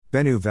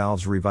Bennu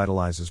Valves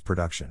revitalizes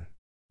production.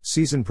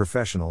 Seasoned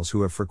professionals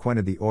who have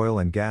frequented the oil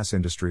and gas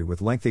industry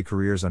with lengthy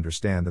careers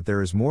understand that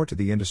there is more to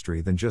the industry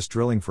than just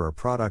drilling for a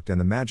product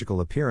and the magical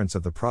appearance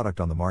of the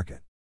product on the market.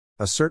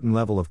 A certain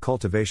level of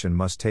cultivation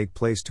must take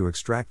place to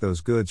extract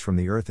those goods from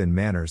the earth in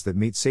manners that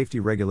meet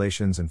safety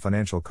regulations and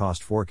financial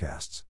cost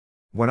forecasts.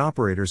 When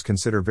operators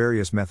consider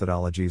various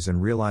methodologies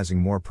and realizing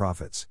more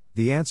profits,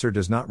 the answer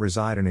does not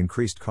reside in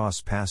increased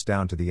costs passed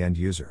down to the end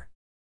user.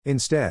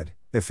 Instead,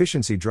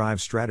 efficiency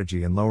drives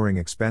strategy in lowering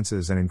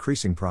expenses and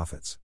increasing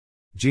profits.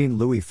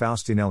 Jean-Louis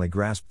Faustinelli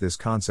grasped this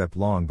concept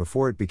long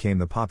before it became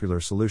the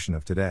popular solution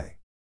of today.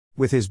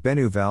 With his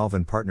Bennu valve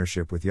and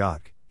partnership with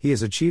Yacht, he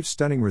has achieved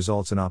stunning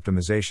results in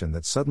optimization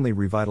that suddenly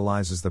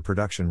revitalizes the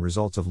production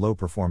results of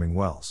low-performing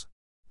wells.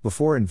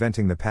 Before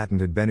inventing the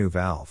patented Bennu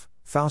valve,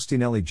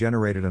 Faustinelli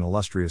generated an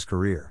illustrious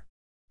career.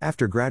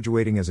 After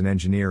graduating as an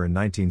engineer in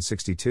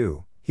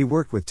 1962, he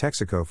worked with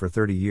Texaco for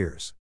 30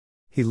 years.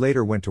 He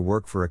later went to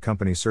work for a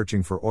company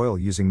searching for oil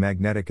using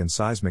magnetic and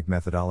seismic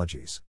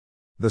methodologies.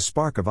 The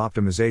spark of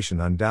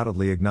optimization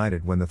undoubtedly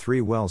ignited when the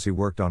 3 wells he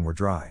worked on were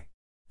dry.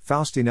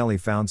 Faustinelli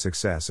found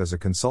success as a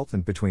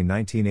consultant between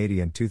 1980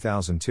 and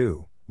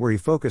 2002, where he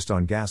focused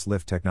on gas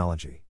lift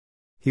technology.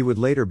 He would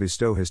later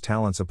bestow his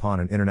talents upon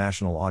an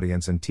international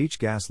audience and teach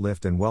gas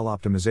lift and well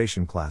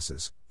optimization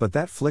classes, but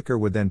that flicker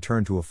would then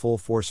turn to a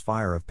full-force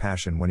fire of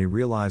passion when he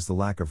realized the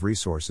lack of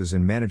resources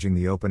in managing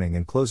the opening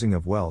and closing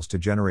of wells to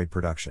generate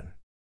production.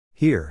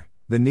 Here,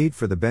 the need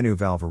for the Bennu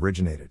valve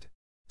originated.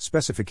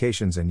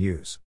 Specifications and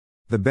use.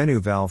 The Bennu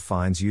valve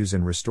finds use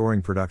in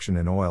restoring production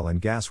in oil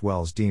and gas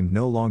wells deemed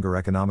no longer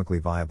economically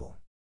viable.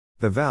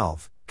 The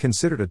valve,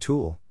 considered a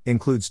tool,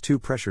 includes 2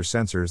 pressure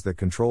sensors that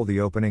control the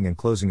opening and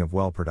closing of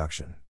well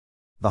production.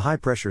 The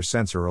high-pressure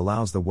sensor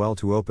allows the well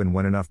to open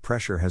when enough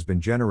pressure has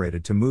been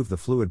generated to move the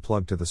fluid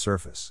plug to the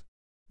surface.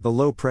 The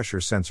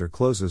low-pressure sensor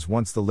closes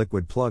once the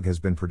liquid plug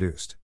has been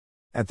produced.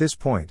 At this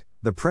point,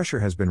 the pressure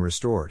has been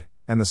restored,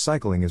 and the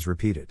cycling is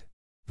repeated.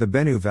 The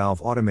Bennu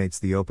valve automates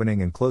the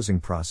opening and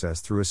closing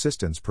process through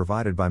assistance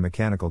provided by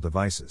mechanical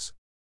devices.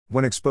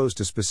 When exposed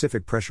to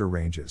specific pressure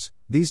ranges,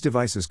 these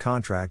devices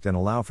contract and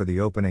allow for the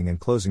opening and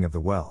closing of the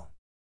well.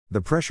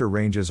 The pressure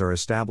ranges are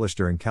established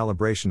during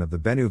calibration of the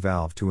Bennu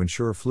valve to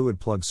ensure fluid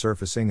plug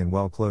surfacing and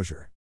well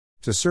closure.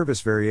 To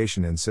service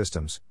variation in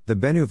systems, the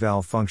Bennu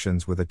valve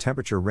functions with a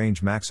temperature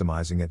range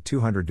maximizing at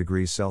 200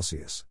 degrees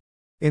Celsius.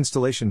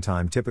 Installation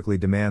time typically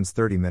demands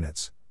 30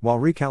 minutes, while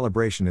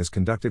recalibration is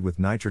conducted with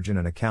nitrogen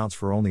and accounts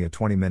for only a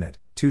 20-minute,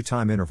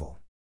 2-time interval.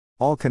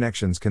 All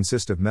connections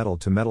consist of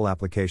metal-to-metal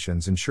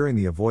applications ensuring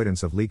the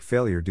avoidance of leak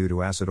failure due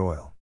to acid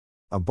oil.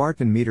 A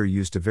Barton meter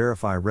used to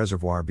verify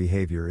reservoir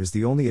behavior is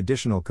the only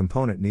additional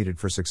component needed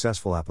for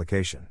successful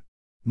application.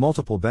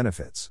 Multiple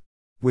benefits.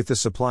 With the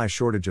supply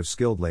shortage of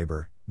skilled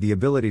labor, the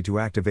ability to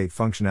activate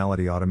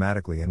functionality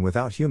automatically and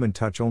without human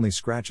touch only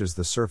scratches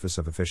the surface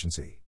of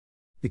efficiency.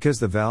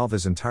 Because the valve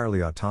is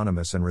entirely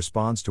autonomous and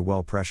responds to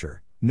well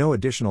pressure, no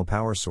additional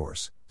power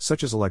source,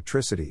 such as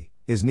electricity,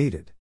 is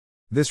needed.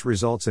 This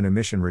results in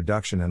emission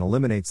reduction and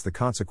eliminates the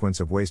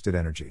consequence of wasted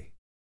energy.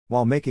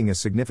 While making a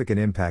significant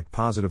impact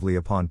positively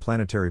upon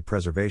planetary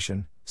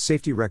preservation,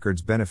 safety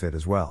records benefit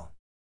as well.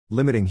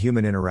 Limiting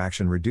human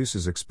interaction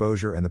reduces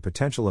exposure and the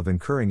potential of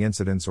incurring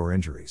incidents or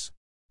injuries.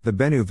 The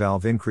Bennu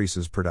valve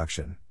increases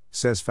production,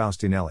 says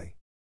Faustinelli.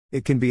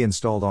 It can be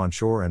installed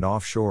onshore and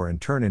offshore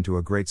and turn into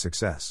a great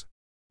success.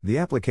 The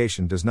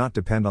application does not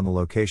depend on the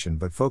location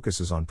but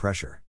focuses on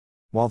pressure.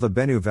 While the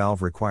Bennu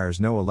valve requires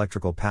no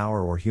electrical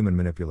power or human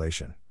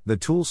manipulation, the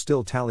tool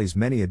still tallies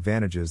many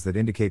advantages that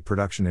indicate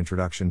production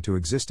introduction to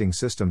existing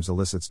systems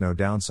elicits no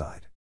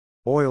downside.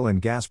 Oil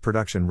and gas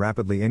production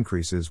rapidly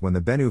increases when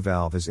the Bennu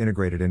valve is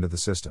integrated into the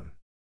system.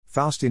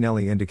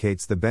 Faustinelli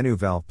indicates the Bennu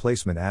valve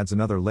placement adds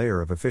another layer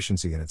of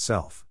efficiency in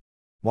itself.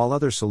 While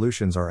other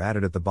solutions are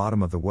added at the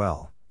bottom of the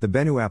well, the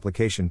Bennu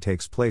application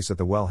takes place at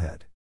the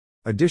wellhead.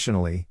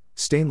 Additionally,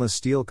 stainless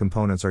steel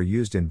components are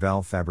used in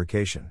valve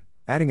fabrication,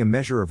 adding a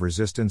measure of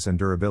resistance and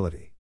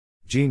durability.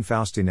 Jean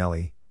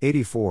Faustinelli,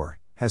 84,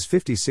 has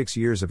 56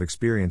 years of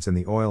experience in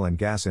the oil and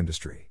gas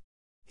industry.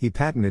 He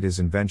patented his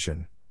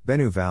invention,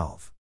 Bennu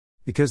valve.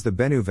 Because the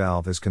Bennu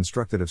valve is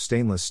constructed of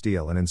stainless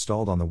steel and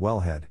installed on the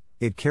wellhead,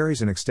 it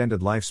carries an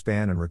extended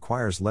lifespan and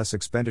requires less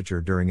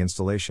expenditure during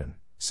installation,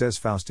 says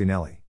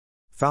Faustinelli.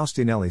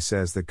 Faustinelli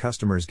says that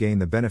customers gain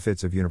the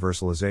benefits of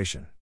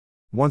universalization.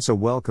 Once a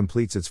well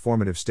completes its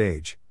formative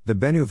stage, the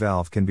Bennu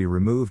valve can be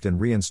removed and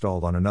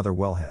reinstalled on another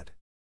wellhead.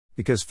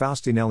 Because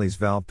Faustinelli's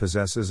valve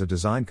possesses a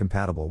design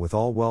compatible with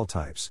all well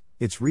types,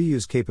 its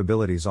reuse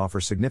capabilities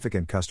offer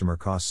significant customer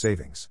cost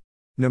savings.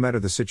 No matter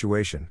the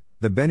situation,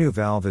 the Bennu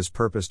valve is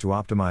purposed to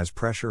optimize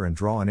pressure and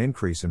draw an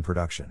increase in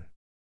production.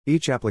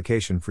 Each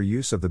application for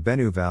use of the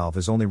Bennu valve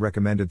is only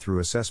recommended through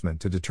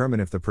assessment to determine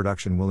if the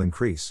production will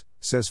increase,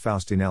 says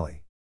Faustinelli.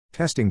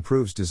 Testing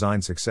proves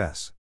design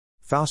success.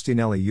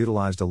 Faustinelli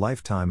utilized a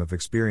lifetime of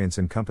experience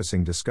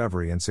encompassing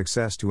discovery and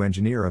success to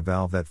engineer a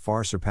valve that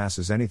far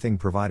surpasses anything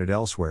provided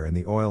elsewhere in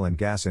the oil and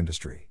gas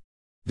industry.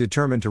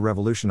 Determined to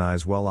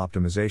revolutionize well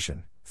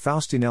optimization,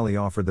 Faustinelli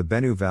offered the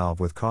Bennu valve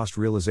with cost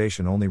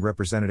realization only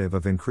representative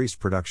of increased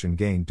production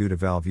gain due to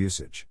valve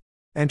usage.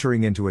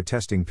 Entering into a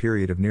testing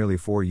period of nearly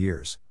 4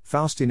 years,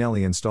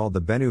 Faustinelli installed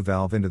the Bennu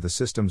valve into the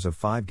systems of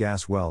 5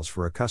 gas wells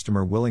for a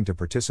customer willing to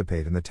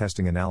participate in the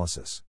testing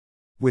analysis.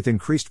 With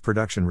increased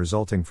production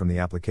resulting from the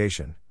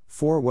application,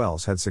 4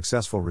 wells had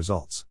successful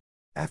results.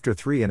 After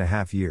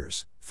 3.5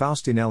 years,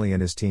 Faustinelli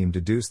and his team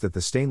deduced that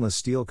the stainless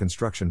steel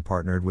construction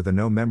partnered with a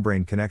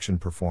no-membrane connection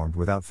performed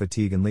without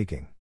fatigue and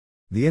leaking.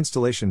 The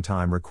installation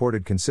time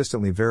recorded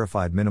consistently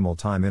verified minimal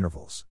time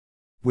intervals.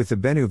 With the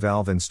Bennu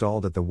valve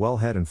installed at the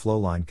wellhead and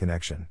flowline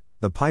connection,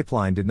 the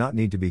pipeline did not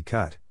need to be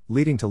cut,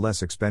 leading to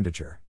less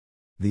expenditure.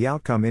 The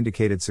outcome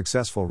indicated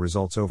successful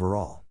results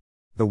overall.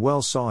 The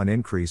wells saw an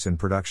increase in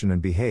production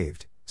and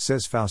behaved,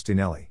 says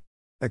Faustinelli.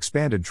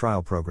 Expanded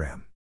trial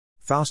program.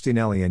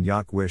 Faustinelli and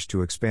Yacht wish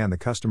to expand the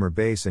customer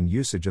base and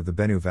usage of the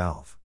Bennu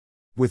valve.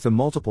 With the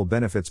multiple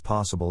benefits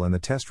possible and the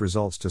test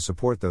results to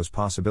support those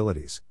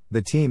possibilities,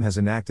 the team has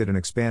enacted an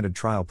expanded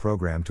trial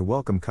program to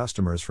welcome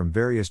customers from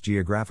various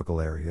geographical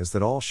areas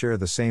that all share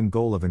the same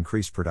goal of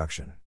increased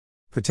production.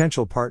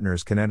 Potential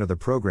partners can enter the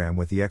program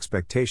with the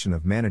expectation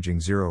of managing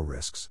zero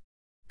risks.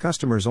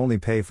 Customers only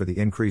pay for the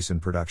increase in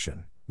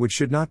production, which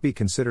should not be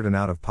considered an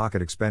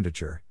out-of-pocket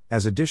expenditure,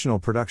 as additional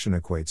production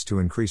equates to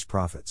increased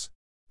profits.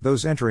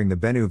 Those entering the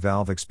Bennu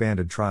valve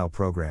expanded trial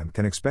program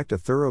can expect a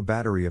thorough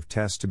battery of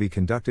tests to be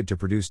conducted to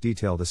produce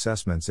detailed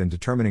assessments in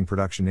determining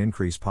production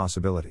increase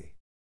possibility.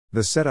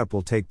 The setup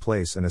will take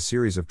place and a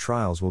series of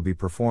trials will be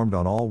performed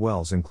on all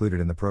wells included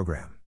in the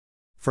program.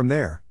 From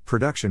there,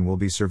 production will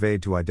be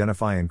surveyed to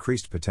identify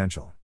increased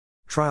potential.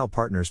 Trial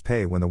partners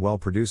pay when the well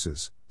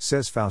produces,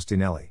 says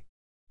Faustinelli.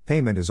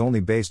 Payment is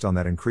only based on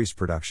that increased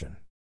production.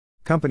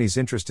 Companies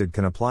interested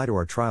can apply to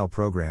our trial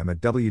program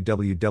at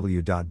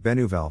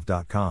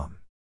www.bennuvalve.com.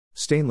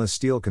 Stainless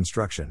steel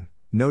construction,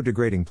 no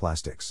degrading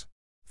plastics.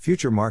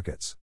 Future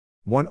markets.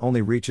 One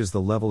only reaches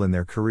the level in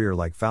their career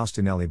like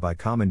Faustinelli by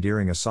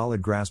commandeering a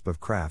solid grasp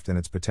of craft and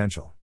its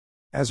potential.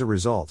 As a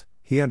result,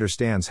 he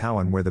understands how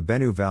and where the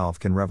Bennu valve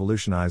can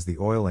revolutionize the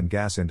oil and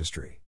gas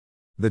industry.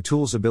 The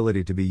tool's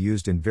ability to be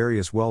used in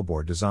various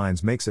wellbore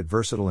designs makes it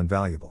versatile and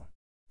valuable.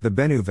 The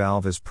Bennu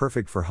valve is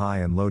perfect for high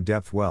and low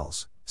depth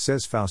wells,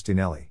 says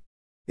Faustinelli.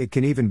 It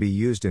can even be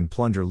used in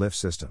plunger lift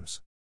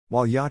systems.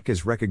 While Yacht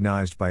is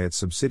recognized by its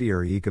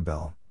subsidiary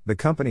Ecobel, the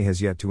company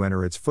has yet to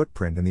enter its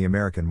footprint in the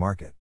American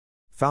market.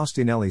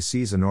 Faustinelli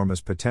sees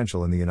enormous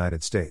potential in the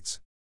United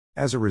States.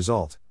 As a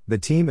result, the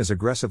team is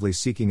aggressively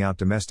seeking out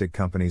domestic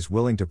companies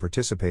willing to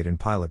participate in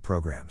pilot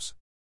programs.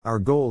 Our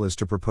goal is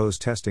to propose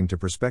testing to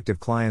prospective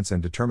clients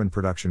and determine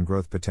production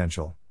growth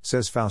potential,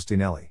 says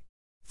Faustinelli.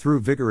 Through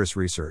vigorous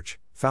research,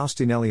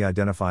 Faustinelli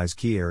identifies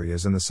key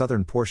areas in the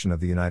southern portion of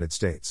the United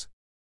States.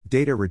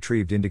 Data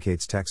retrieved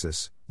indicates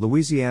Texas,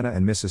 Louisiana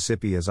and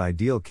Mississippi as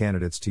ideal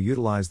candidates to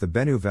utilize the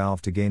Bennu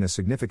valve to gain a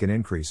significant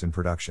increase in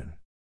production.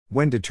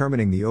 When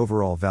determining the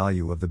overall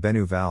value of the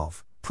Bennu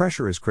valve,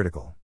 pressure is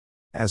critical.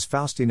 As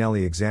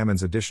Faustinelli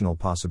examines additional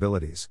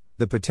possibilities,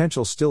 the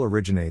potential still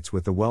originates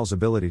with the well's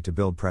ability to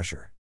build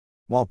pressure.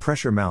 While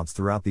pressure mounts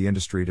throughout the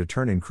industry to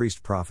turn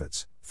increased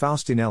profits,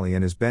 Faustinelli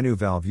and his Bennu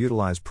valve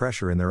utilize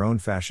pressure in their own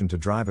fashion to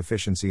drive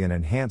efficiency and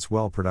enhance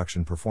well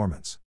production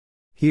performance.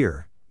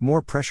 Here,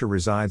 more pressure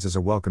resides as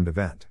a welcomed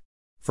event.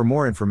 For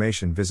more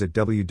information visit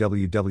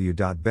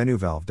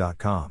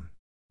www.bennuvalve.com.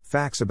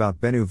 Facts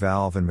about Bennu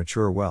valve and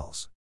mature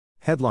wells.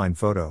 Headline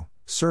photo: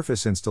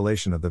 surface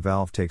installation of the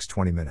valve takes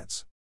 20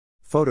 minutes.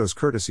 Photos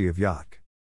courtesy of Yacht.